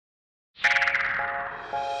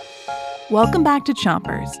Welcome back to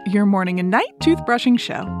Chompers, your morning and night toothbrushing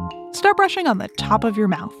show. Start brushing on the top of your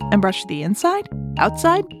mouth and brush the inside,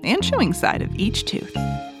 outside, and chewing side of each tooth.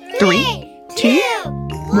 3, 2,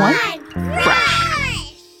 1,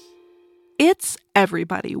 brush. It's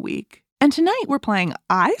Everybody Week, and tonight we're playing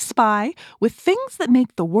I Spy with things that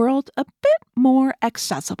make the world a bit more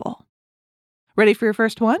accessible. Ready for your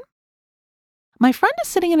first one? My friend is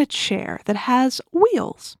sitting in a chair that has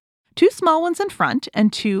wheels. 2 small ones in front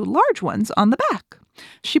and 2 large ones on the back.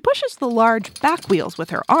 She pushes the large back wheels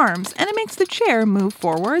with her arms, and it makes the chair move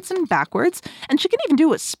forwards and backwards, and she can even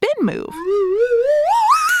do a spin move.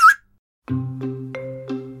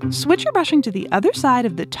 Switch your brushing to the other side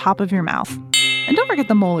of the top of your mouth, and don't forget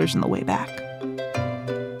the molars in the way back.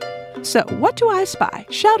 So, what do I spy?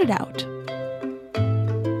 Shout it out.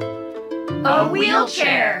 A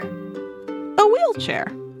wheelchair. A wheelchair.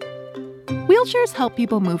 Wheelchairs help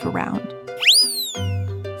people move around.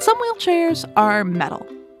 Some wheelchairs are metal,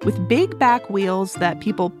 with big back wheels that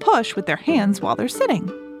people push with their hands while they're sitting.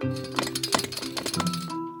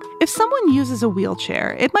 If someone uses a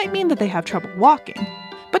wheelchair, it might mean that they have trouble walking,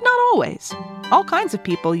 but not always. All kinds of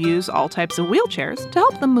people use all types of wheelchairs to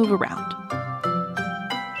help them move around.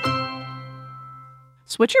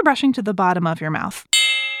 Switch your brushing to the bottom of your mouth,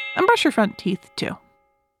 and brush your front teeth too.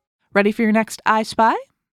 Ready for your next I Spy?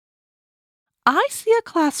 I see a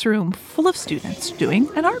classroom full of students doing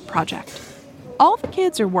an art project. All the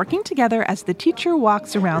kids are working together as the teacher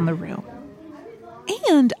walks around the room.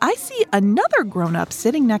 And I see another grown-up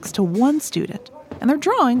sitting next to one student, and they're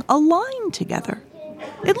drawing a line together.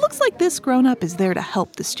 It looks like this grown-up is there to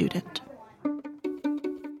help the student.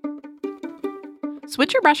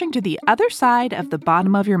 Switch your brushing to the other side of the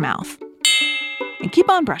bottom of your mouth, and keep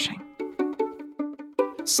on brushing.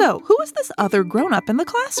 So, who is this other grown-up in the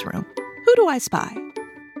classroom? Who do I spy?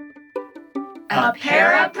 A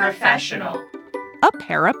paraprofessional. A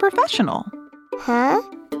paraprofessional. Huh?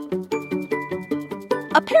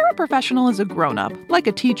 A paraprofessional is a grown-up, like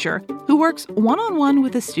a teacher, who works one-on-one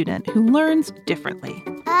with a student who learns differently.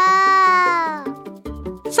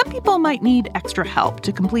 Oh. Some people might need extra help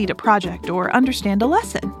to complete a project or understand a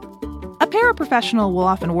lesson. A paraprofessional will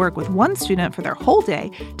often work with one student for their whole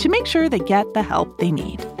day to make sure they get the help they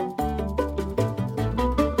need.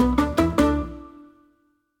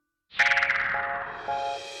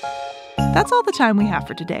 That's all the time we have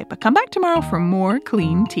for today, but come back tomorrow for more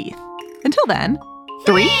clean teeth. Until then,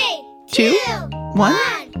 3, 2,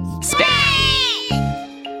 1, spit!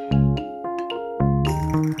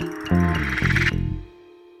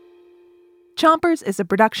 Chompers is a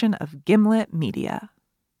production of Gimlet Media.